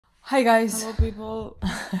Hi guys. Hello, people.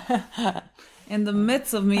 In the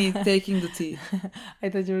midst of me taking the tea. I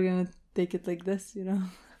thought you were gonna take it like this, you know?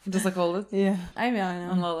 Just like hold it? Yeah. I'm Milena.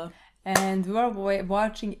 I'm Lola. And we are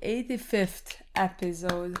watching 85th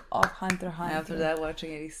episode of Hunter x Hunter. After that,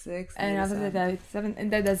 watching 86. And after that, 87. And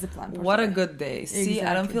that's the plan. What a good day. See,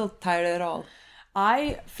 I don't feel tired at all.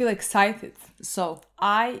 I feel excited. So.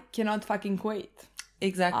 I cannot fucking wait.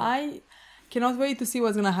 Exactly. I cannot wait to see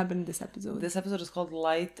what's gonna happen in this episode. This episode is called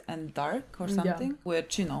Light and Dark or something. Yeah.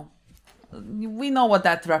 Which, you know, we know what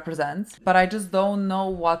that represents. But I just don't know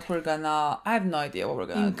what we're gonna... I have no idea what we're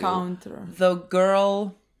gonna encounter. The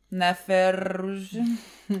girl, Neferj,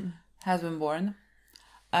 has been born.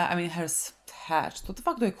 Has hatched. What the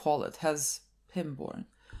fuck do I call it? Has him born.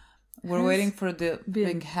 We're waiting for the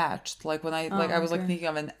being hatched. Like when I was like thinking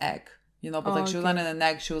of an egg. You know, but she was not in an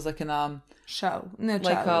egg. She was like in a... shell.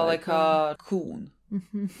 Like a coon.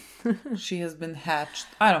 Mm-hmm. She has been hatched.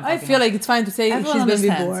 I feel like it's fine to say she's going to be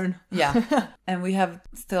born. Yeah. And we have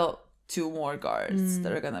still 2 more guards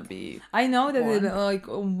that are going to be I know that born. Like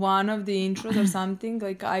one of the intros or something,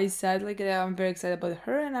 like I said, like I'm very excited about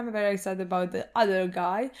her and I'm very excited about the other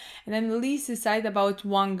guy. And I'm least excited about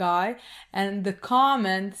one guy. And the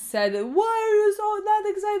comment said, why are you so not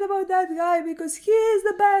excited about that guy? Because he is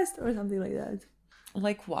the best. Or something like that.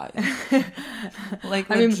 Like why? Like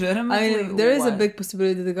legitimately. There is a big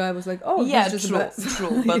possibility that the guy was like, "Oh, yeah, he's just true, the best."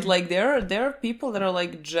 True. But like there are people that are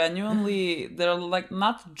like genuinely, they're like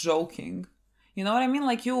not joking. You know what I mean?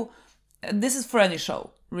 Like this is for any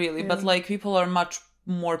show, really. Yeah. But like people are much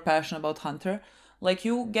more passionate about Hunter. Like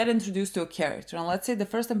you get introduced to a character, and let's say the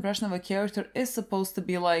first impression of a character is supposed to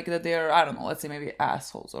be like that they're, I don't know, let's say maybe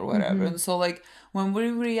assholes or whatever. Mm-hmm. And so like when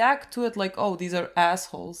we react to it, like, oh, these are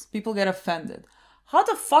assholes, people get offended. How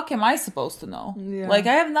the fuck am I supposed to know? Yeah. Like,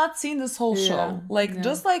 I have not seen this whole show. Like,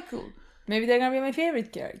 just like... Maybe they're gonna be my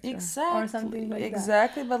favorite character. Exactly. Or something like that.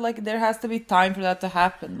 Exactly, but like, there has to be time for that to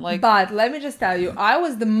happen. Like, but let me just tell you, I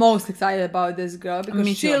was the most excited about this girl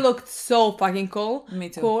because she looked so fucking cool. Me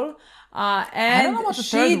too. Cool. And I don't know what the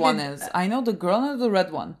third one is. I know the girl and the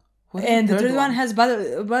red one. And the third one has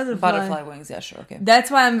butterfly wings. Yeah, sure. Okay. That's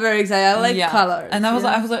why I'm very excited. I like colors. And I was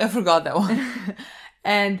like, I forgot that one.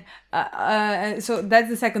 And so that's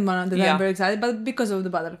the second one that I'm very excited, but because of the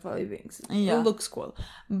butterfly wings, it looks cool.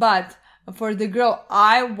 But for the girl,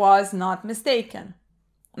 I was not mistaken.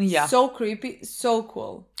 Yeah, so creepy, so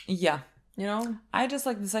cool. Yeah, you know, I just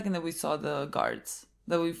like the second that we saw the guards,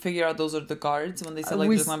 that we figure out those are the guards when they said like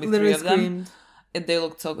there's gonna be 3 of them. They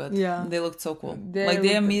looked so good. Yeah, they looked so cool.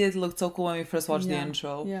 They immediately looked so cool when we first watched the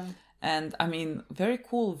intro. Yeah. And I mean, very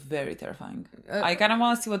cool, very terrifying. I kind of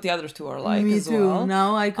want to see what the other 2 are like as well. Me too.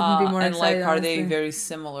 No, I couldn't be more excited. And like, are they very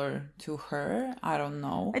similar to her? I don't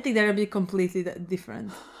know. I think they're gonna be completely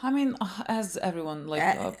different. I mean, as everyone,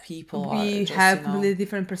 like people we have completely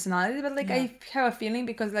different personalities, but like I have a feeling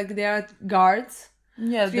because like they are guards.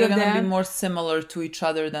 Yeah, they're gonna be more similar to each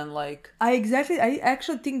other than like... I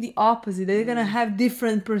actually think the opposite. They're gonna have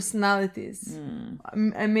different personalities.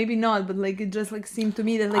 And maybe not, but like it just like seemed to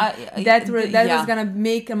me that like that was gonna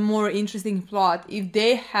make a more interesting plot if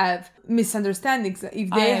they have misunderstandings, if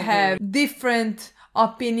they have different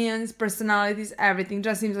opinions, personalities, everything.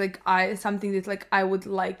 Just seems like something that like I would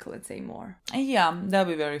like, let's say, more. Yeah, that'd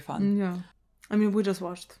be very fun. Yeah. I mean, we just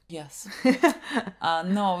watched. Yes.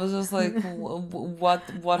 No, it was just like,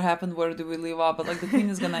 what happened? Where do we leave off? But like, the queen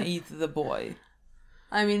is gonna eat the boy.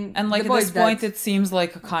 I mean, and like at this point, it seems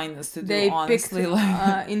like a kindness to do. Honestly,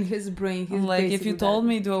 like in his brain, he's like, if you told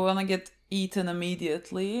me, do I want to get eaten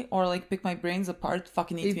immediately or like pick my brains apart?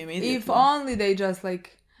 Fucking eat me immediately. If only they just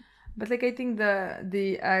like, but like I think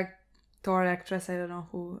the actress, I don't know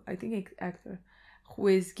who. I think actor. Who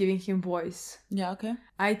is giving him voice. Yeah, okay.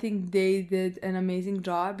 I think they did an amazing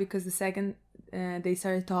job because the second they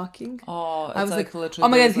started talking. Oh, I was like literally, oh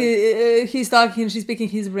my god, he's talking, she's speaking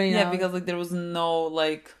his brain out. Yeah, because like there was no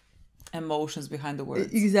like emotions behind the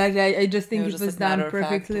words. Exactly. I just think it was done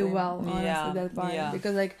perfectly well, honestly, that part. Yeah.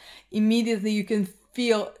 Because like immediately you can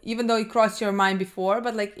feel, even though it crossed your mind before,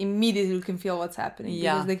 but like immediately you can feel what's happening.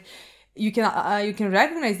 Yeah. Because like you can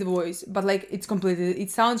recognize the voice, but like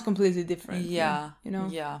it sounds completely different. Yeah, you know.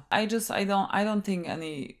 Yeah, I don't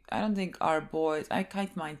think our boys.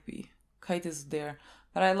 Kite might be. Kite is there,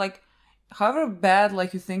 but I like, however bad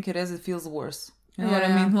like you think it is, it feels worse. You know what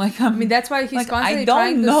I mean? Like, I mean that's why he's like, constantly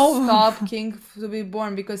trying to stop King to be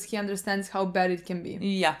born because he understands how bad it can be.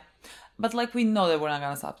 Yeah, But like we know that we're not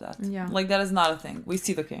gonna stop that. Yeah. Like that is not a thing. We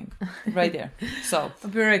see the king right there. So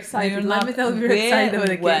we're excited. Let me tell you, we're excited about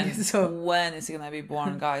the king. So when is he gonna be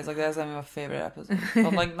born, guys? Like that's gonna be my favorite episode.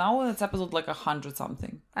 But like now it's episode like 100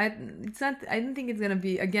 something. I don't think it's gonna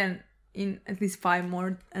be again in at least 5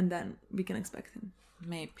 more, and then we can expect him.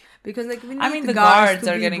 Maybe because like we need the guards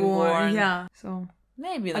are getting born. Yeah. So.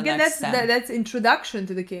 Maybe again, that's introduction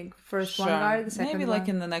to the king. First one guard, the second maybe one. like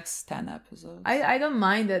in the next 10 episodes. I don't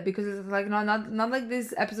mind that because it's like not like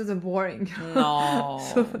these episodes are boring. No,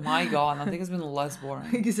 so, my god, I think it's been less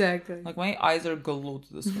boring. Exactly. Like my eyes are glued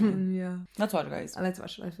to this one. Yeah. Let's watch, guys. Let's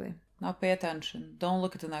watch. Let's play. Now pay attention. Don't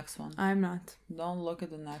look at the next one. I'm not. Don't look at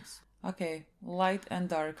the next. Okay, light and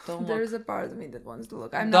dark. Don't look. There's a part of me that wants to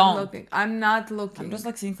look. I'm not looking. I'm just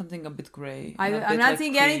like seeing something a bit gray. I'm not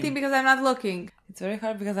seeing anything because I'm not looking. It's very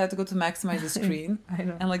hard because I have to go to maximize the screen. I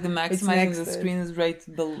know. And like the maximizing the screen is right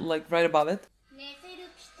above it.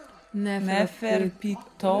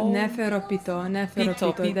 Neferopito.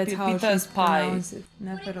 Neferopito. That's how Pita is pie. Pronounce it.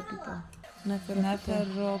 Neferopito.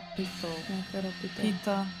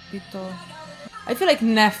 Pita. Pito. I feel like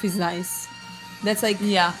Nef is nice. That's like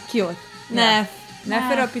cute. Yeah.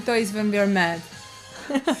 Neferopito is when we are mad.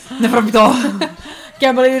 Neferopito.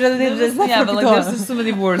 Can't believe it is Neferopito. Yeah, but like there's just so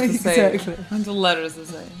many words to say. Exactly. And the letters to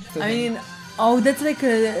say. I mean, that's like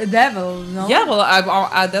a devil, no? Yeah, well,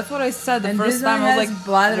 I that's what I said the first time. I was like,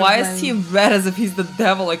 why is he red as if he's the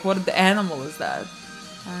devil? Like, what animal is that?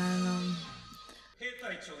 I don't know.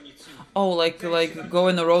 Oh, like go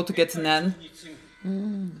in a row to get to Nen.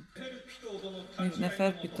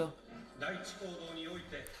 Neferopito.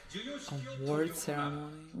 Award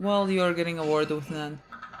ceremony. Well, you're getting awarded with Nen.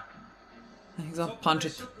 He's gonna punch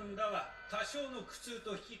it.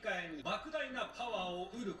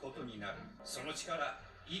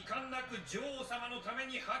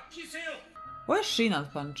 Why is she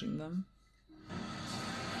not punching them?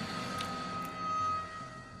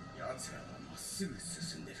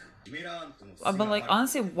 But like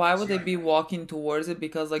honestly, why would they be walking towards it?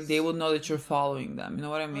 Because like they would know that you're following them. You know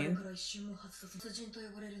what I mean?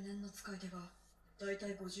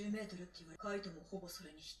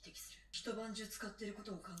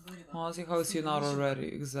 Honestly, how is he not already?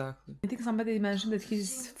 Exactly. I think somebody mentioned that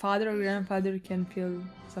his father or grandfather can feel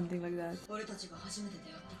something like that.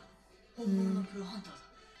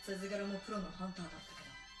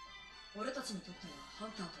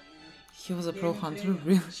 He was a pro hunter,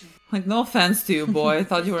 really? Like, no offense to you, boy. I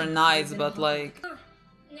thought you were nice, but like...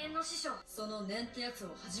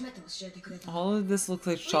 All of this looks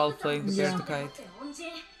like child play compared to Kite.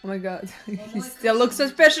 Oh my god, he still looks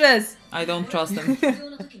suspicious! I don't trust him. Exactly.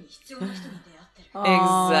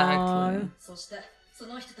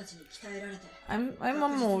 I'm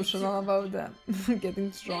emotional about them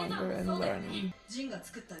getting stronger and learning.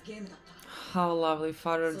 How lovely,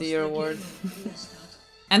 Father of the Year award.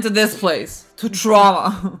 And to this place, to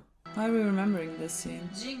trauma. Why are we remembering this scene?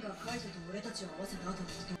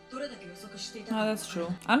 Oh, that's true.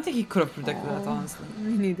 I don't think he could have predicted that, honestly.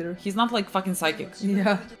 Me neither. He's not like fucking psychic.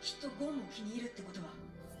 Yeah.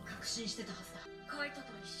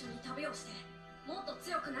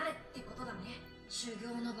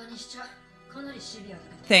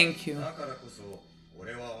 Thank you.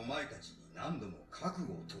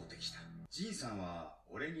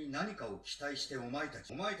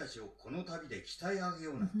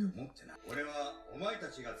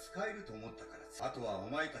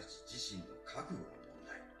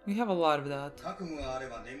 We have a lot of that.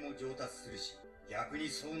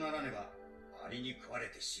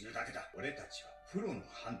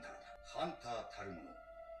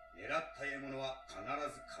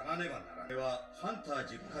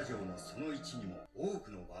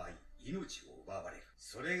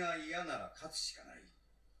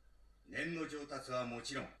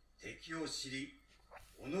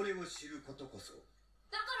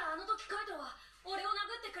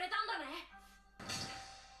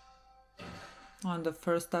 On the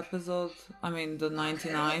first episode, I mean the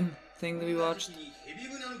 99 thing that we watched.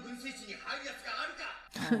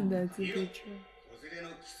 That's a picture.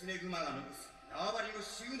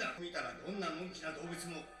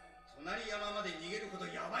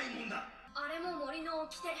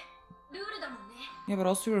 Yeah, but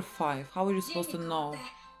also you were 5. How were you supposed to know?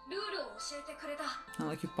 And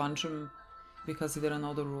like you punch him because he didn't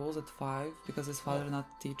know the rules at 5, because his father did not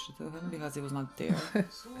teach it to him, because he was not there.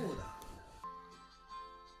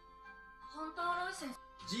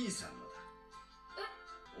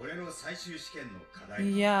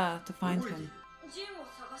 Yeah, to find him.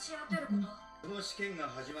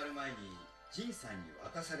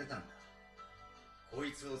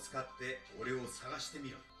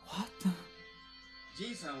 What?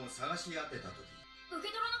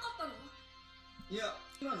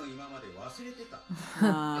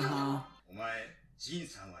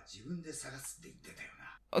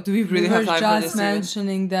 Oh, do we really have time for this? Just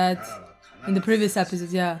mentioning that in the previous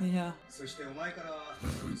episode, yeah. Yeah.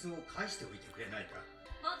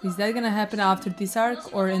 Is that gonna happen after this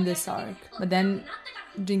arc or in this arc? But then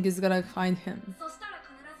Jink is gonna find him.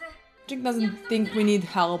 Jink doesn't think we need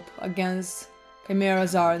help against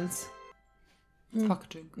Chimera's arms. Fuck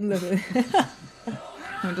Jink. Literally.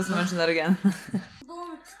 I just mentioned that again.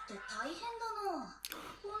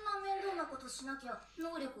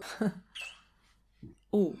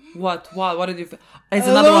 Oh, what? What did you feel? It's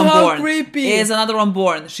another one born. Creepy. It's another one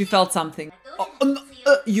born. She felt something. Oh, no,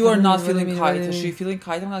 you are not feeling kite. Is she feeling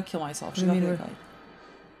kite? I'm gonna kill myself. She's not feeling kite.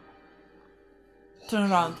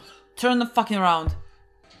 Turn around. Turn the fucking around.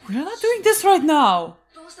 We're not doing this right now.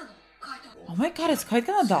 Oh my god, is Kite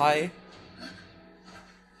gonna die?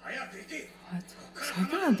 What? Is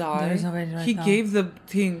Kite gonna die? There's no way right He now. gave the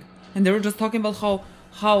thing, and they were just talking about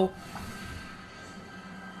how.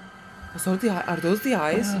 So are those the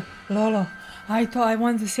eyes? Lola, I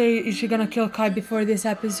wanted to say, is she gonna kill Kai before this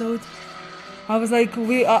episode? I was like,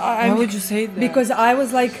 Why would you say that? Because I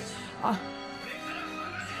was like,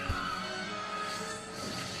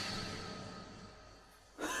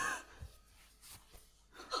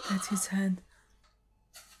 that's his hand.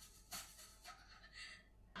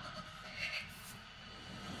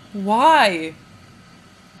 Why?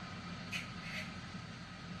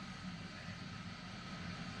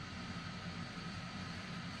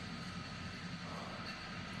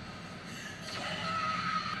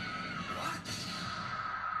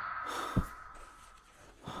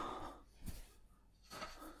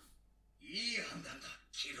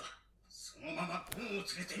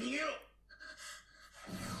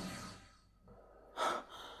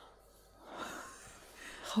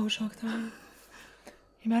 How shocked are you?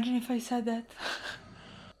 Imagine if I said that.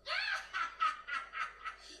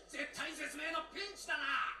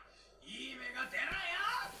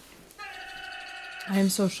 I am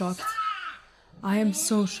so shocked. I am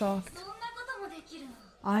so shocked.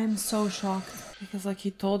 I am so shocked. Because like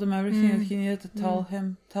he told them everything that he needed to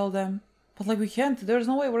tell them. But like we can't. There's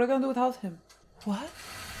no way. What are we gonna do without him? What?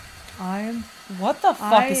 What the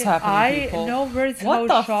fuck is happening, people? I know words what how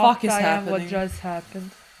the shocked fuck is I am happening? what just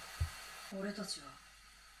happened.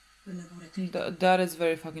 That is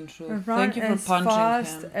very fucking true. Run Thank you for as punching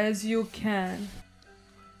fast him. as you can.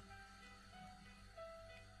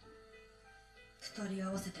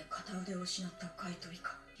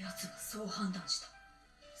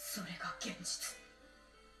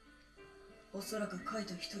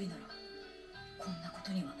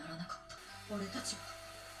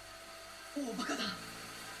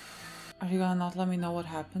 Are you gonna not let me know what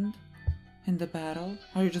happened in the battle?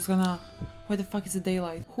 Are you just gonna... Why the fuck is it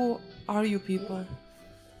daylight? Who are you people?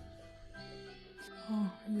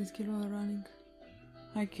 Oh, these kids are running.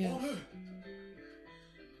 I guess.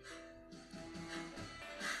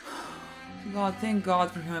 God, thank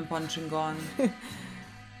God for him and punching Gon.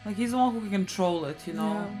 Like, he's the one who can control it, you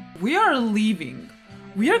know? Yeah. We are leaving.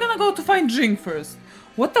 We are gonna go to find Jing first.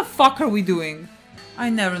 What the fuck are we doing? I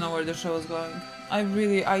never know where the show is going. I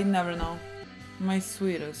never know. My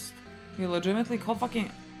sweetest. We legitimately call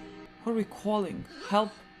fucking... What are we calling? Help?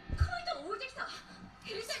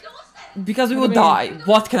 Because we would die.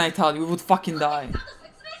 What can I tell you? We would fucking die.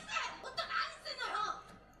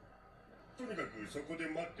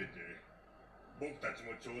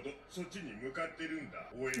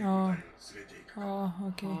 Oh,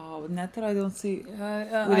 okay. Oh, Netta, I don't see.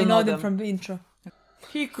 I know them from the intro.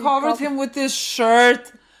 He covered him with his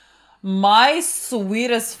shirt. My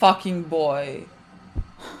sweetest fucking boy.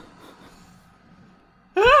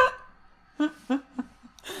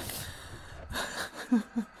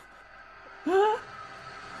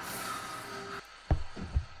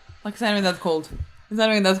 Like, it's not even that cold. It's not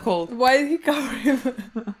even that cold. Why did he cover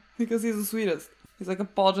him? Because he's the sweetest. He's like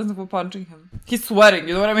apologizing for punching him. He's sweating,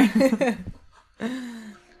 you know what I mean?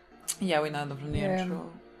 Yeah, we know them from the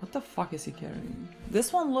intro. What the fuck is he carrying?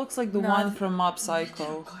 This one looks like the one from Mob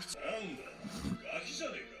Psycho.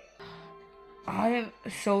 I am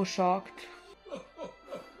so shocked.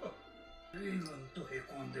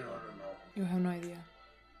 You have no idea.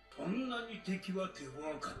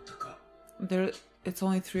 It's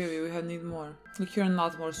only 3 of you, we need more. Look, you're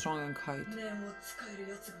not more strong than Kite.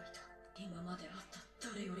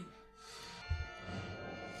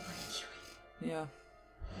 Yeah.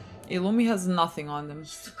 Illumi has nothing on them.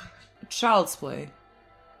 Child's play.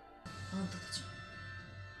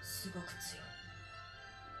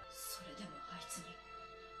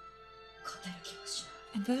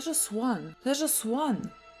 And there's just one. There's just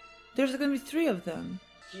one. There's gonna be 3 of them.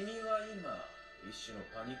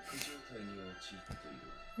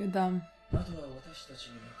 You're dumb. I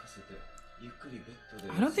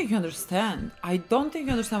don't think you understand. I don't think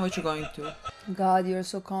you understand what you're going to. God, you're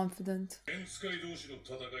so confident.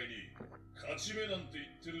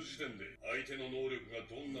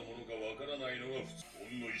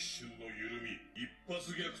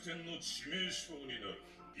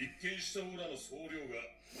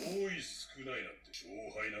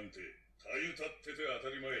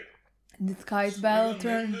 Did Kite Battle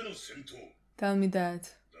turn? Tell me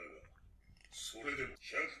that. それでも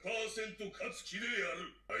 100% 勝つ気でや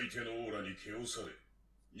る。相手のオーラに気をされ、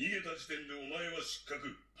逃げた時点でお前は失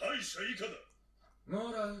格、敗者以下だ。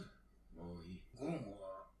もらう。もういい。ゴン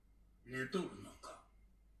は寝とるのか。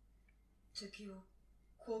敵を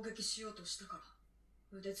攻撃しようとしたか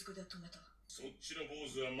ら腕つくで止めた。そっちの坊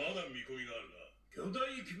主はまだ見込みがあるな。巨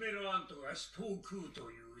大キメラアントが人を食う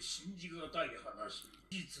という信じがたい話。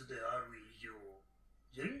事実である以上。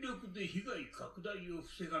 全力で被害拡大を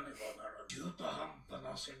防がねばならぬ。中途半端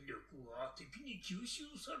な戦力は敵に吸収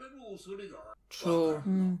される恐れがある。True.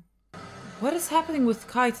 What is happening with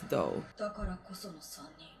Kite though? だからこその3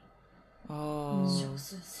人。Oh. 少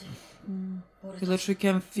数精。He literally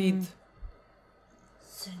can feed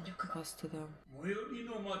戦力が us to them. 最寄り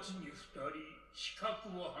の町に2人刺客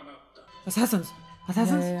を放った。Assassins.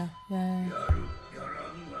 Assassins. Yeah. やるや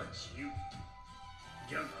らぬは自由。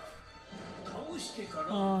じゃが。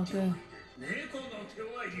 Oh, okay.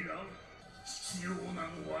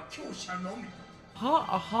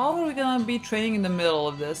 How are we gonna be training in the middle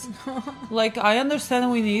of this? Like, I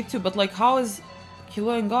understand we need to, but like, how is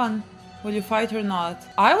Kilo and Gon? Will you fight or not?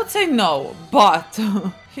 I would say no, but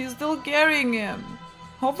he's still carrying him.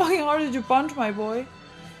 How fucking hard did you punch, my boy?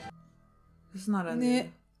 This is not ending. Yeah.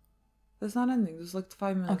 This is not ending. This is like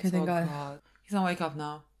 5 minutes. Okay, thank God. He's gonna wake up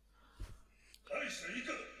now.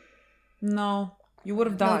 No, you would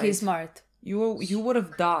have died. Okay, smart. You would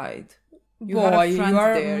have died. You Boy, had a friend you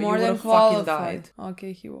are there. more you than would have fucking qualified. died.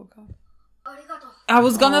 Okay, he woke up. I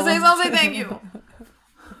was gonna say something. Thank you.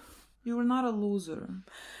 You were not a loser.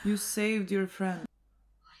 You saved your friend.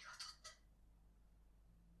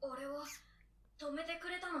 俺を止めてく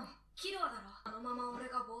れたのキロアだろ。あのまま俺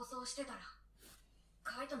が暴走してたら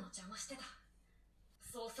カイトの邪魔してた。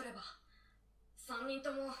そうすれば3人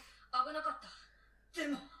とも危なかった。で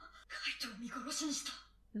もカイトを見殺しにした。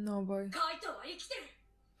No boy. カイトは生きてる。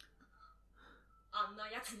あんな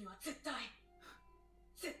奴には絶対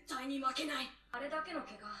に負けない。あれだけの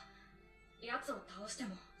怪我、奴を倒して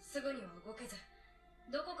もすぐには動けず、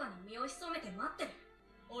どこかに身を潜めて待ってる。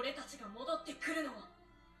俺たちが戻ってくるのを。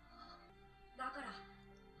だから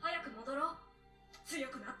早く戻ろう。強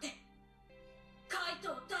くなってカイ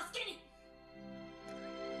トを助けに。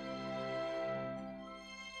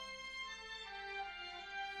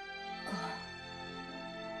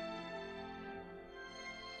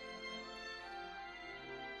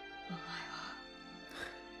お前は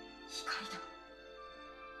光だ。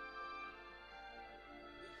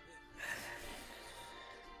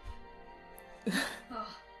ああ、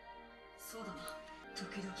そうだな。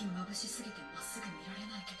時々眩しすぎてまっすぐ見られ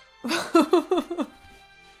ないけど。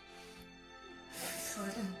それ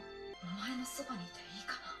でもお前のそばにいていい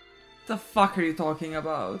かな。 The fuck are you talking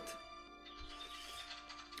about?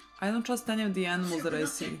 I don't trust any of the animals that I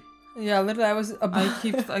see. Yeah, literally, I was.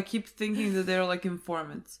 I keep thinking that they're like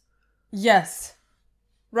informants. Yes.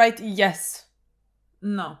 Right. Yes.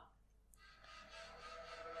 No.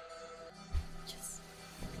 Yes.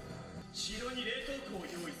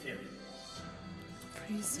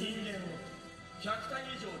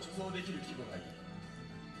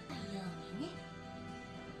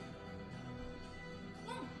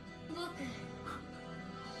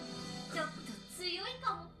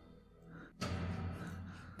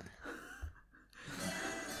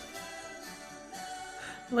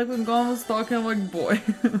 Like when Gon was talking, I'm like, boy.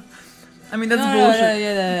 I mean, that's bullshit.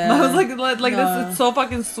 Yeah. I was like this. It's so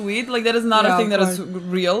fucking sweet. Like that is not a thing that is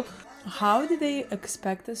real. How did they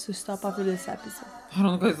expect us to stop after this episode? I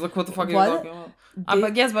don't know, guys. Like, what the fuck are you talking about?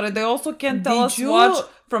 But yes, but they also can tell us watch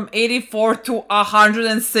from 84 to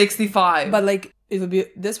 165. But like, it would be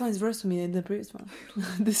this one is worse to me than the previous one.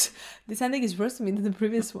 this ending is worse to me than the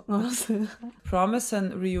previous one. Honestly. Promise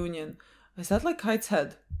and reunion. Is that like Kite's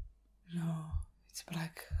head? No, it's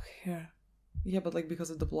black hair. Yeah, but like because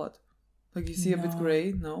of the blood. Like you see a bit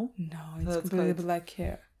gray. No. No, it's completely Kite. black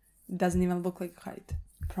hair. It doesn't even look like Kite.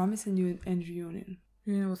 Promise and reunion.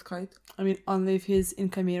 Reunion with Kite. I mean, only if he's in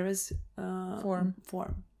Chimera's form.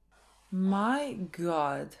 My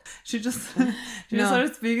God. She just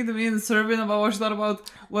started speaking to me in Serbian about what she thought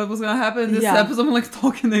about what was going to happen in this episode. I'm like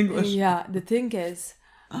talking English. Yeah, the thing is,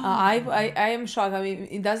 I am shocked. I mean,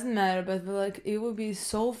 it doesn't matter, but like it would be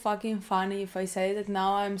so fucking funny if I say that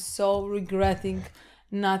now I'm so regretting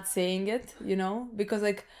not saying it, you know? Because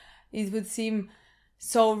like it would seem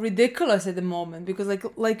so ridiculous at the moment, because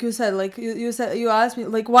like you said, like you said, you asked me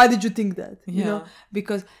like, why did you think that, you know?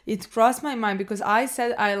 Because it crossed my mind, because I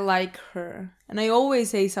said I like her, and I always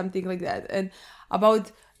say something like that, and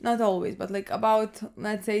about, not always, but like about,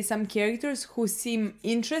 let's say, some characters who seem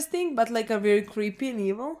interesting but like are very creepy and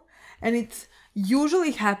evil, and it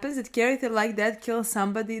usually happens that character like that kills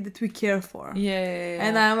somebody that we care for.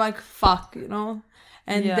 And I'm like, fuck, you know?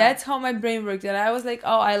 And that's how my brain worked. And I was like,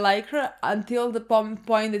 oh, I like her until the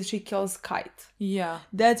point that she kills Kite. Yeah.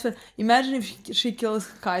 That's what... Imagine if she kills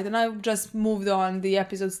Kite. And I just moved on. The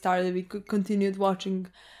episode started. We continued watching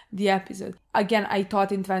the episode. Again, I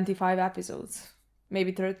thought in 25 episodes.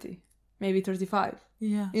 Maybe 30. Maybe 35.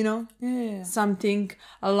 Yeah. You know? Yeah. Something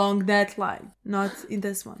along that line. Not in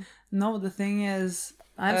this one. No, the thing is...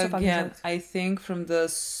 Again, I think from the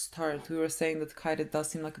start, we were saying that Kite does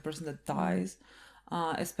seem like a person that dies.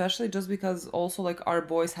 Especially just because also like our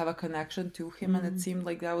boys have a connection to him, and it seemed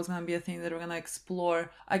like that was gonna be a thing that we're gonna explore.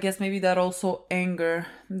 I guess maybe that also anger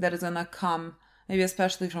that is gonna come, maybe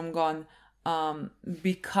especially from Gon,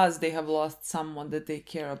 because they have lost someone that they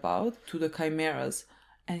care about to the chimeras,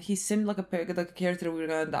 and he seemed like a character we were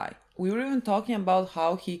gonna die. We were even talking about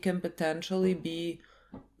how he can potentially be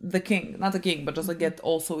the king, not the king, but just like get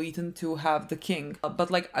also eaten to have the king. But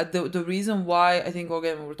like the reason why I think,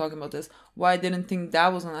 again, when we're talking about this, why I didn't think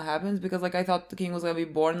that was gonna happen is because like I thought the king was gonna be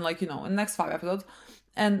born like, you know, in the next 5 episodes,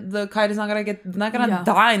 and the Kite is not gonna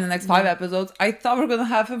die in the next 5 episodes. I thought we were gonna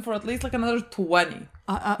have him for at least like another 20.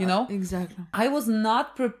 You know? Exactly. I was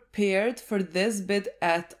not prepared for this bit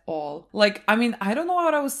at all. Like, I mean, I don't know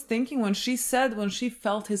what I was thinking when she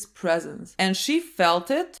felt his presence. And she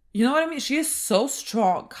felt it. You know what I mean? She is so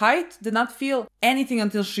strong. Kite did not feel anything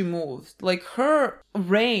until she moved. Like, her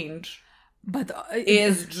range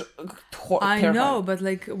is I know, but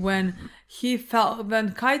like when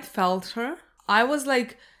Kite felt her, I was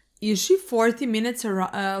like, is she 40 minutes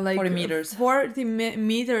around, 40 meters. 40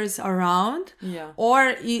 meters around? Yeah.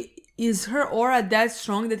 Or is her aura that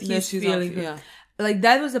strong that he's feeling her? Yeah. Like,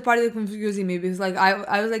 that was the part that confusing me, because like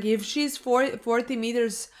I was like, if she's 40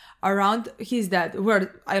 meters around, he's dead.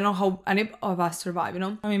 I don't know how any of us survive, you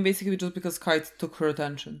know? I mean, basically just because Kite took her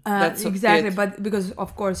attention. That's exactly, but because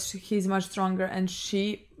of course he's much stronger, and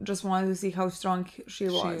she just wanted to see how strong she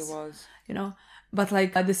was. You know? But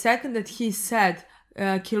like the second that he said,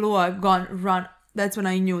 Killua gone, run, that's when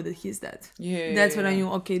I knew that he's dead. That's when I knew,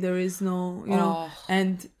 okay, there is no, you know,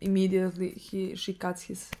 and immediately she cuts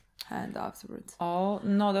his hand afterwards. Oh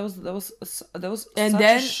no, that was and such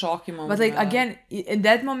then, a shocking moment. But like again, in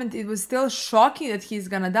that moment, it was still shocking that he's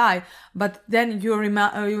gonna die. But then you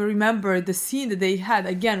remember the scene that they had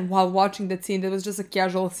again while watching that scene. That was just a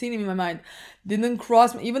casual scene in my mind. Didn't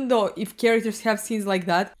cross me, even though if characters have scenes like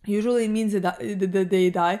that, usually it means that they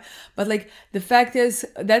die. But like the fact is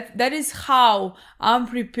that is how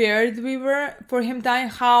unprepared we were for him dying,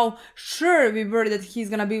 how sure we were that he's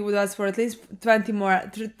gonna be with us for at least 30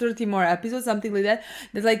 more episodes, something like that.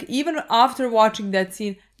 That like even after watching that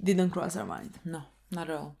scene, didn't cross our mind. No, not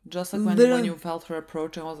at all. Just like when you felt her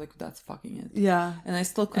approaching, I was like, that's fucking it. Yeah. And I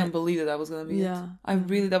still couldn't believe that was gonna be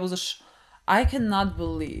it. That was I cannot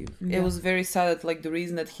believe. It was very sad that like the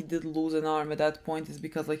reason that he did lose an arm at that point is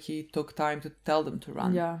because like he took time to tell them to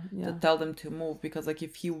run, to tell them to move, because like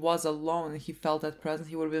if he was alone and he felt that presence,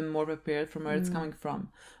 he would have been more prepared from where it's coming from.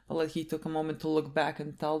 But like he took a moment to look back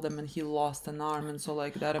and tell them, and he lost an arm, and so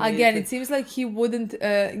like that again, it seems like he wouldn't.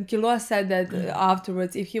 Killua said that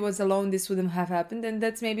afterwards, if he was alone, this wouldn't have happened, and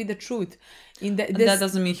that's maybe the truth. That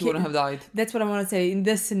doesn't mean he wouldn't have died. That's what I want to say. In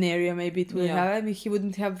this scenario, maybe it would have. I mean, he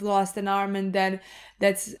wouldn't have lost an arm, and then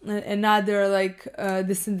that's another like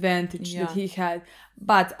disadvantage that he had.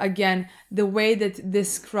 But again, the way that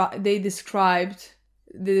they described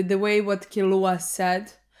the way what Killua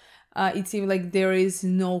said. It seemed like there is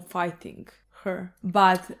no fighting her,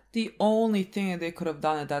 but the only thing that they could have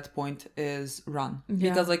done at that point is run,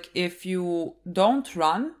 because like if you don't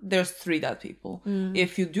run, there's 3 dead people.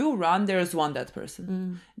 If you do run, there's 1 dead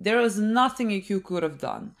person. There is nothing you could have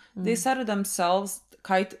done. They said it themselves,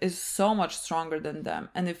 Kite is so much stronger than them,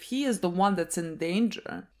 and if he is the one that's in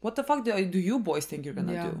danger, what the fuck do you boys think you're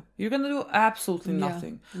gonna do? You're gonna do absolutely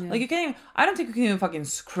nothing. Like you can't even, I don't think you can even fucking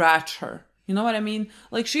scratch her. You know what I mean?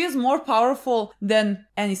 Like, she is more powerful than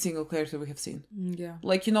any single character we have seen. Yeah.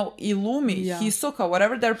 Like, you know, Illumi, Hisoka,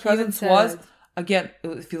 whatever their presence was, again,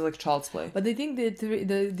 it feels like child's play. But I think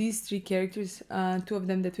these three characters, two of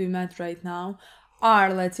them that we met right now,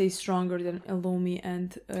 are, let's say, stronger than Illumi and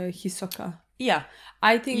Hisoka. Yeah.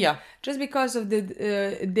 I think just because of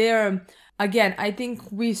their... Again, I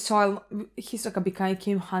think we saw Hisoka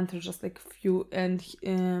became hunter just like few, and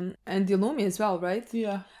Illumi as well, right?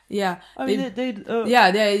 Yeah. Yeah. I mean,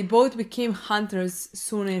 they both became hunters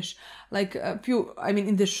soonish, like a few. I mean,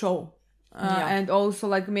 in the show, and also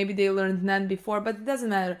like maybe they learned Nen before, but it doesn't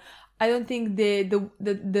matter. I don't think the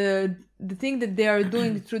thing that they are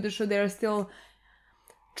doing through the show, they are still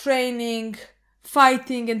training,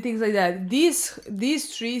 fighting and things like that. These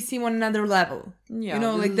three seem on another level. Yeah, you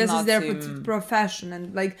know, like this is their profession,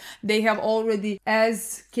 and like they have already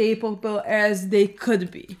as capable as they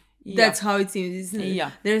could be. That's how it seems.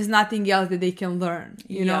 There's nothing else that they can learn,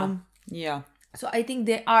 you know? Yeah. So I think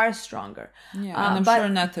they are stronger. Yeah, and I'm sure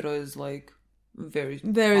Netero is like very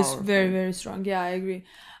powerful. Very strong. Yeah, I agree.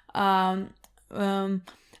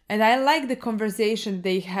 And I like the conversation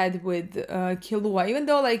they had with Killua, even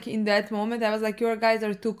though like in that moment I was like, your guys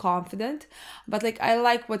are too confident. But like I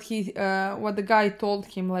like what the guy told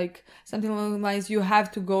him, like something along the lines, you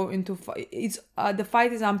have to go into fight. It's the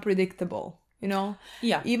fight is unpredictable. You know,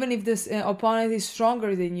 even if this opponent is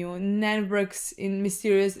stronger than you, Nen works in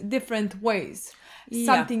mysterious different ways.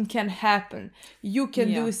 Something can happen. You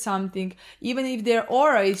can do something. Even if their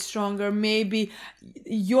aura is stronger, maybe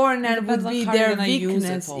your Nen would be their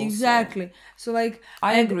weakness. Exactly. So like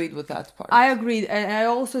I agreed with that part. I agreed, and I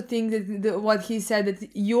also think that what he said,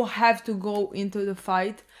 that you have to go into the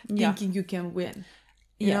fight thinking you can win.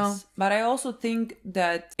 You know? But I also think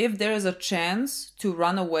that if there is a chance to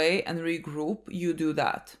run away and regroup, you do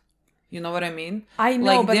that. You know what I mean? I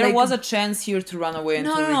know, like, but there was a chance here to run away and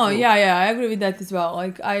to regroup. No, yeah, I agree with that as well.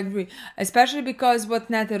 Like, I agree. Especially because what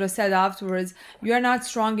Netero said afterwards, you are not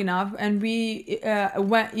strong enough, and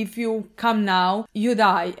if you come now, you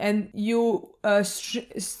die, and you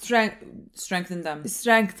strengthen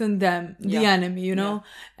them, the enemy, you know?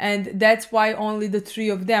 And that's why only the three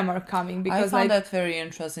of them are coming. Because I found that very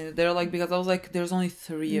interesting. They're like, because I was like, there's only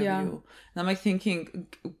three of you. And I'm like thinking,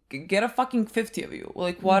 get a fucking 50 of you.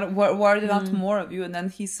 Like, why are there not more of you? And then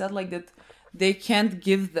he said like that they can't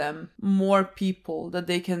give them more people that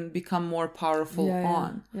they can become more powerful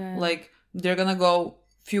on. Like, they're gonna go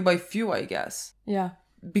few by few, I guess. Yeah.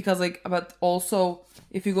 Because like, but also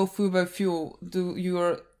if you go few by few,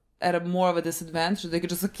 you're at a more of a disadvantage. They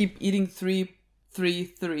could just keep eating 3.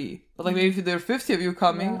 But like, maybe if there are 50 of you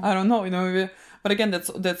coming, I don't know, you know, maybe. But again,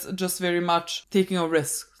 that's just very much taking a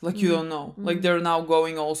risk. Like, you don't know. Like, they're now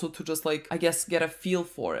going also to just like, I guess, get a feel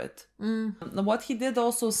for it. What he did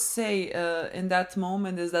also say in that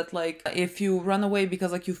moment is that like, if you run away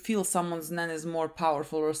because like you feel someone's Nen is more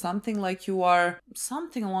powerful or something, like you are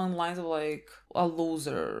something along the lines of like a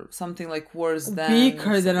loser, something like worse than...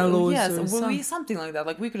 Weaker than a loser. Yes, something like that,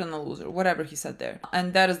 like weaker than a loser, whatever he said there.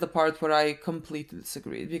 And that is the part where I completely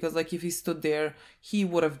disagreed, because like if he stood there, he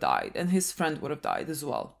would have died and his friend would have died as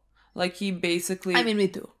well. Like, he basically... I mean, me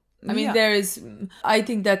too. I mean, there is... I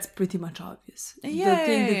think that's pretty much obvious. The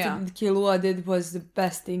thing that Killua did was the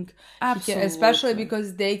best thing. Absolutely. Especially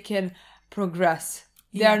because they can progress.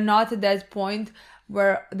 They are not at that point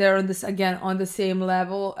where they're on the same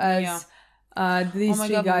level as these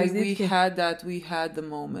three guys. We had the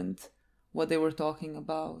moment what they were talking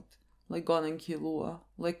about. Like, Gon and Killua.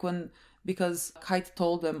 Like, when... Because Kite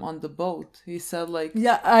told them on the boat, he said like,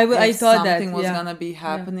 I thought that something was gonna be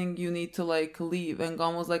happening, you need to like leave. And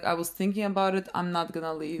Gon was like, I was thinking about it, I'm not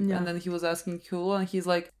gonna leave. And then he was asking Killua, and he's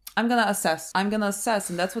like, I'm gonna assess.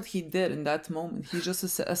 And that's what he did in that moment. He just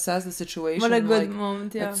assessed the situation. What a good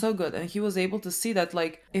moment. It's so good. And he was able to see that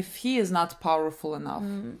like, if he is not powerful enough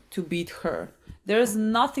to beat her, there is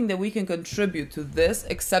nothing that we can contribute to this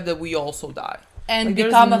except that we also die. And like,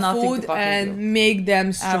 become a food and make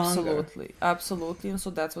them stronger. Absolutely. And so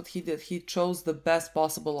that's what he did. He chose the best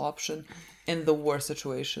possible option in the worst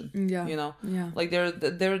situation. You know? Like,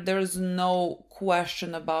 there is no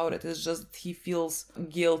question about it. It's just he feels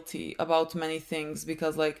guilty about many things,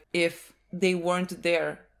 because like, if they weren't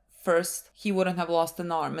there first, he wouldn't have lost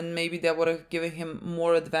an arm, and maybe that would have given him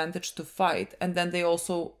more advantage to fight. And then they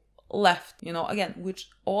also left, you know, again, which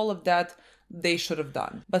all of that they should have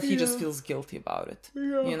done, but he just feels guilty about it,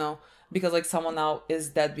 you know, because like someone now is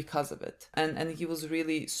dead because of it, and he was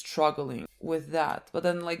really struggling with that. But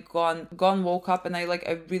then like Gon woke up, and I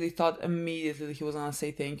really thought immediately that he was gonna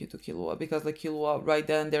say thank you to Killua, because like Killua right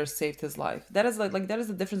then and there saved his life. That is like that is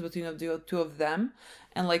the difference between the two of them,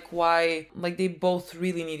 and like why like they both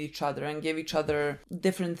really need each other and give each other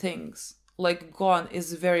different things. Like Gon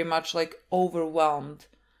is very much like overwhelmed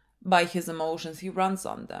by his emotions. He runs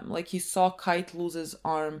on them. Like he saw Kite lose his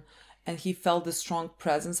arm, and he felt the strong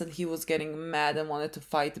presence, and he was getting mad and wanted to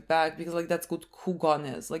fight back, because like that's good who Gon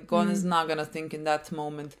is. Like Gon is not gonna think in that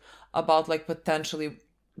moment about like potentially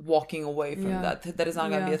walking away from that. That is not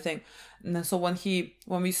gonna be a thing. And then so when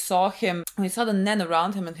we saw the Nen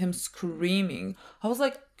around him and him screaming, I was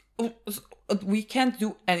like, we can't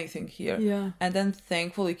do anything here. Yeah. And then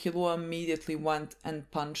thankfully Killua immediately went and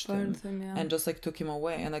punched him and just like took him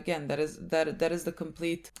away. And again, that is the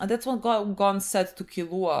complete, and that's what Gon said to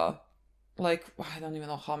Killua, like I don't even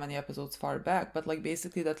know how many episodes far back, but like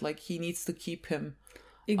basically that like he needs to keep him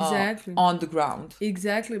exactly on the ground.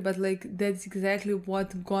 Exactly, but like that's exactly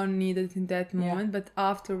what Gon needed in that moment. But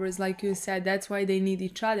afterwards, like you said, that's why they need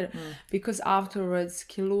each other, because afterwards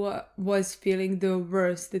Killua was feeling the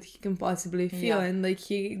worst that he can possibly feel, and like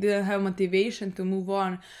he didn't have motivation to move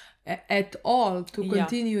on at all, to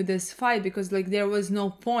continue this fight, because like there was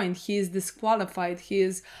no point. He is disqualified, he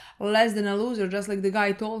is less than a loser, just like the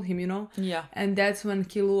guy told him, and that's when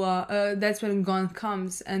that's when Gon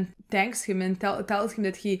comes and thanks him and tells him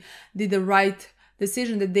that he did the right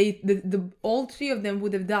decision, that the all three of them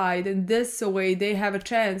would have died, and this way they have a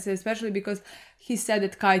chance, especially because he said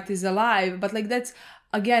that Kite is alive. But like that's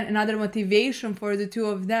again another motivation for the two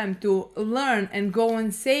of them to learn and go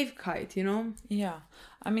and save Kite,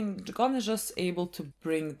 I mean, Gon is just able to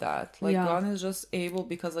bring that. Like, Gon is just able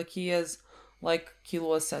because, like, he is, like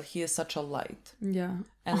Killua said, he is such a light. Yeah.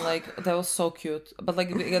 And, like, that was so cute. But,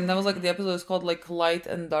 like, again, that was, like, the episode is called, like, Light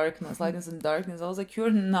and Darkness. Lightness and Darkness. I was like,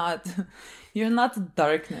 you're not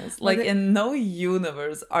darkness. Like, in no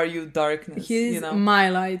universe are you darkness. He's my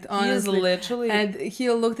light, honestly. He is literally... And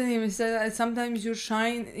he looked at him and said, sometimes you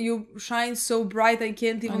shine so bright I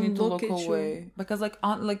can't even look at away. You. Because, like,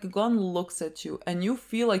 Gon looks at you and you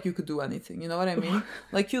feel like you could do anything. You know what I mean?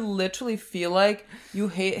 Like, you literally feel like you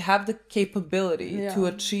have the capability to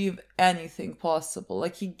achieve anything possible.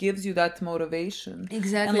 Like, he gives you that motivation.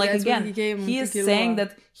 Exactly. And, like, that's again, he is saying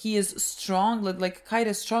that he is strong. Like Kite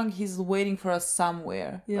is strong. He's waiting for us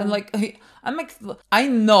somewhere. And, like, I'm like, I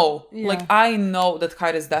know. Like, I know that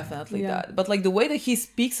Kite is definitely that. But, like, the way that he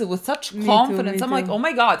speaks it with such confidence, I'm like, oh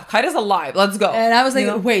my god, Kite is alive. Let's go. And I was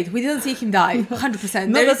like, wait, we didn't see him die. 100%.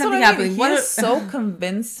 No, there is something happening. He is so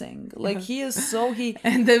convincing. Like, he is so...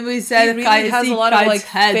 And then we said he really has a lot of, like,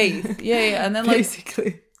 head. faith. Yeah. And then, like...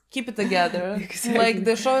 Basically. Keep it together. Exactly. Like,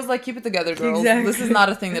 the show is like, keep it together, girls. Exactly. This is not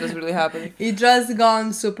a thing that is really happening. It just gone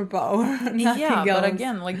superpower. Nothing else. But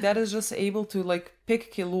again, like, that is just able to, like,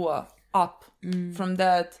 pick Killua up from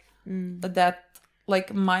that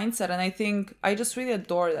like, mindset. And I think I just really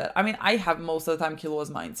adore that. I mean, I have most of the time Killua's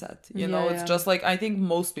mindset. You know, it's just like, I think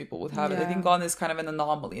most people would have it. I think Gon is kind of an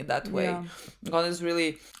anomaly in that way. Gon is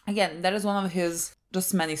really, again, that is one of his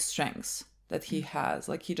just many strengths that he has.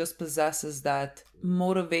 Like, he just possesses that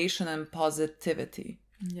motivation and positivity.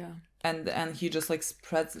 And he just, like,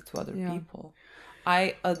 spreads it to other people.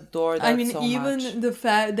 I adore that so much. I mean, even the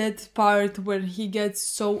fact that part where he gets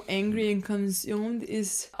so angry and consumed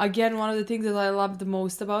is, again, one of the things that I love the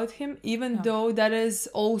most about him. Even though that is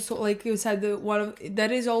also, like you said,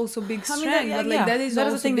 that is also big strength. But like that is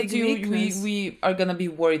also the thing big weakness. we are gonna be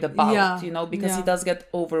worried about, because he does get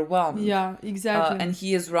overwhelmed. Yeah, exactly. And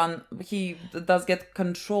he does get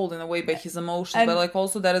controlled in a way by his emotions. But like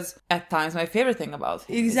also that is at times my favorite thing about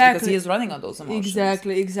him. Exactly. Because he is running on those emotions.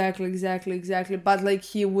 Exactly. But like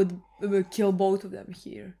he would kill both of them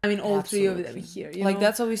here. I mean, all three of them here. Like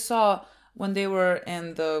that's what we saw when they were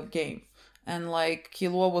in the game, and like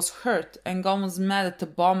Killua was hurt, and Gon was mad at the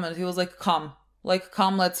bomb, and he was like, "Come,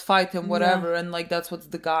 let's fight him, whatever." And like that's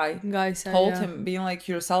what the guy said, told him, being like,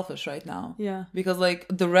 "You're selfish right now." Yeah. Because like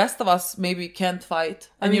the rest of us maybe can't fight,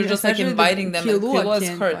 and you're just like inviting them. And Killua is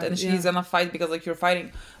hurt, and she's gonna fight because like you're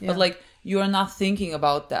fighting, but like. You are not thinking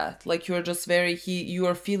about that. Like, you're just you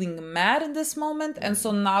are feeling mad in this moment. And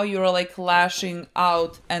so now you're like lashing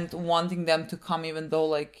out and wanting them to come, even though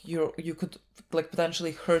like you could like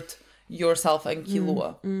potentially hurt yourself and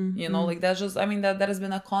Killua. Like that's just, I mean, that has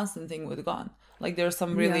been a constant thing with Gon. Like there's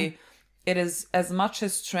some really, it is as much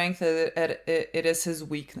his strength as it is his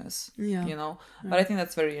weakness, But I think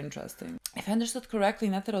that's very interesting. If I understood correctly,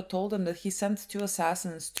 Netero told him that he sent 2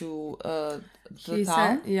 assassins to the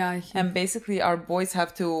town. Yeah. And basically our boys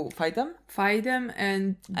have to fight them.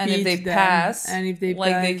 And if they them. pass, and if they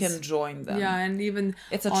like pass, they can join them. Yeah, and even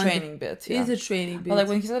it's a training bit. Yeah. It's a training bit. But like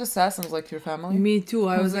when he said assassin, I was like, your family? Me too.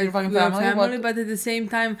 I was like, your fucking family, but at the same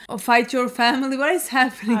time, fight your family. What is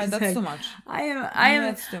happening? That's too much.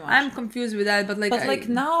 That's too much. I'm confused with that. But like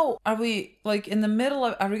now, are we like in the middle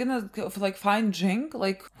of? Are we gonna like find Jing?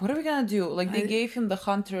 Like, what are we gonna do? Like they gave him the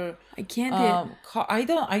hunter. I can't.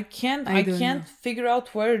 I can't figure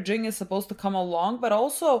out where Jing is supposed to come along, but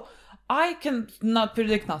also I can not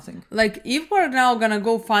predict nothing. Like if we're now gonna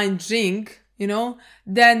go find Jing,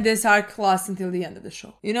 then this arc lasts until the end of the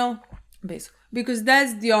show, basically, because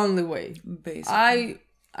that's the only way. Basically,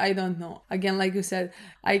 I don't know. Again, like you said,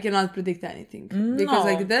 I cannot predict anything because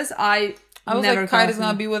like this I was like, Kai's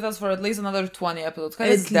gonna be with us for at least another 20 episodes.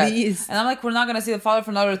 At least. And I'm like, we're not gonna see the father for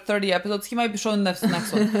another 30 episodes. He might be shown next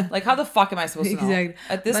one. Like, how the fuck am I supposed to know? Exactly.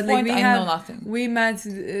 At this point, I know nothing. We met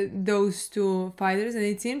those two fighters, and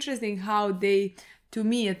it's interesting how they, to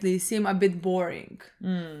me at least, seem a bit boring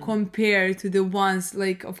compared to the ones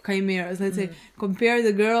like of chimeras. Let's say, compare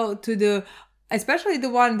the girl to the, especially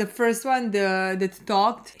the first one, that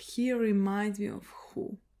talked. He reminds me of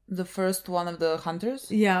who? The first one of the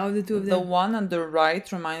hunters? Yeah, of the two of them. The one on the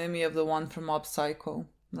right reminded me of the one from Mob Psycho.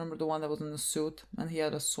 Remember the one that was in the suit and he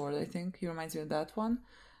had a sword, I think? He reminds me of that one.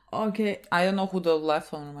 Okay. I don't know who the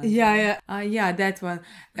left one reminds me of. Yeah, that one.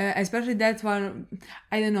 Especially that one,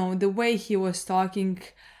 I don't know, the way he was talking,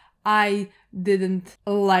 I didn't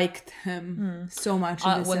liked him so much.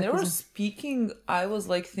 In this when episode. They were speaking, I was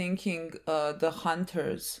like thinking the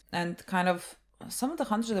hunters and kind of some of the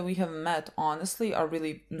hunters that we have met honestly are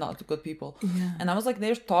really not good people. And I was like,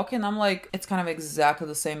 they're talking, I'm like, it's kind of exactly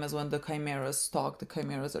the same as when the chimeras talk, the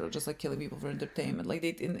chimeras that are just like killing people for entertainment. Like they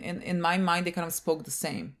in my mind they kind of spoke the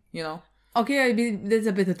same, Okay, that's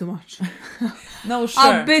a bit too much. No,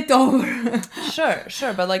 sure. A bit over.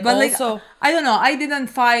 Sure, but also... Like, I don't know, I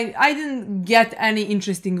didn't get any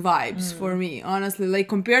interesting vibes for me, honestly. Like,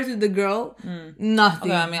 compared to the girl, nothing.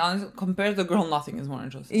 Okay, I mean, honestly, compared to the girl, nothing is more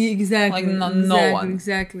interesting. Exactly. Like, no one.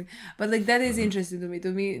 Exactly. But, like, that is interesting to me.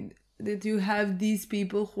 To me, that you have these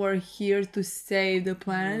people who are here to save the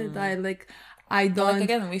planet. I don't... But, like,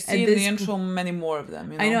 again, we see in the intro many more of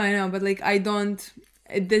them, I know, but, like, I don't...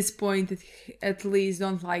 At this point, at least,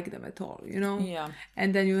 don't like them at all, Yeah.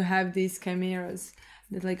 And then you have these chimeras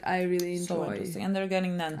that, like, I really enjoy. So interesting. And they're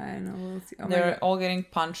getting Nen. I know. We'll see. They're all getting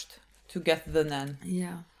punched to get the Nen.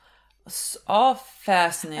 Yeah. All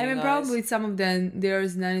fascinating. I mean, probably some of them, their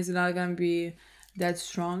Nen is not going to be that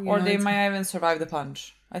strong. Or they might even survive the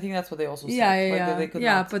punch. I think that's what they also said. Yeah, they could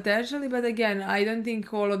not. Potentially, but again, I don't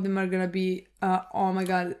think all of them are gonna be. Oh my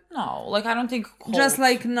god! No, like I don't think. Just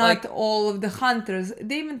like not all of the hunters.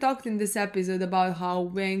 They even talked in this episode about how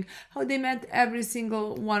they met every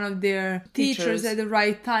single one of their teachers at the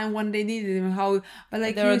right time when they needed them. But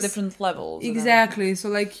like there are different levels. Exactly. So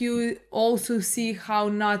like you also see how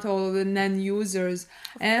not all of the non-users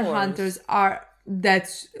and hunters are that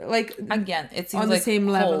like. Again, it seems on like the same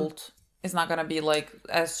level. It's not gonna be like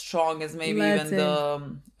as strong as maybe even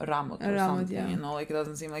the Ramut or something, like it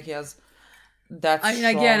doesn't seem like he has that strong. I mean,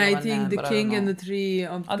 again, I think the king and the tree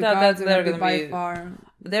of the gods are gonna be by far.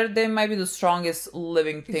 They might be the strongest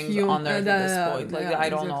living things on Earth at this point. Like I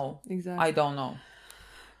don't know. Exactly. I don't know.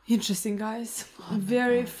 Interesting, guys.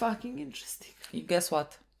 Very fucking interesting. Guess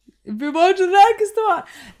what? If you watch the next one,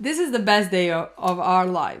 this is the best day of our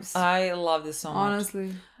lives. I love this so much.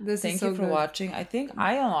 Honestly, Thank you for watching. I don't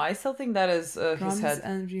know. I still think that is his head.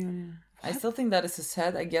 And reunion. I still think that is his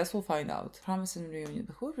head. I guess we'll find out. Promise and reunion.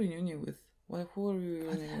 But who are we reunion with? Who are we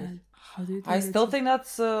reunion with? How do you? I still think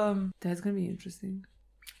that's. That's gonna be interesting.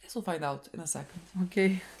 I guess we'll find out in a second.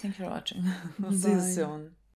 Okay. Thank you for watching. We'll see you soon.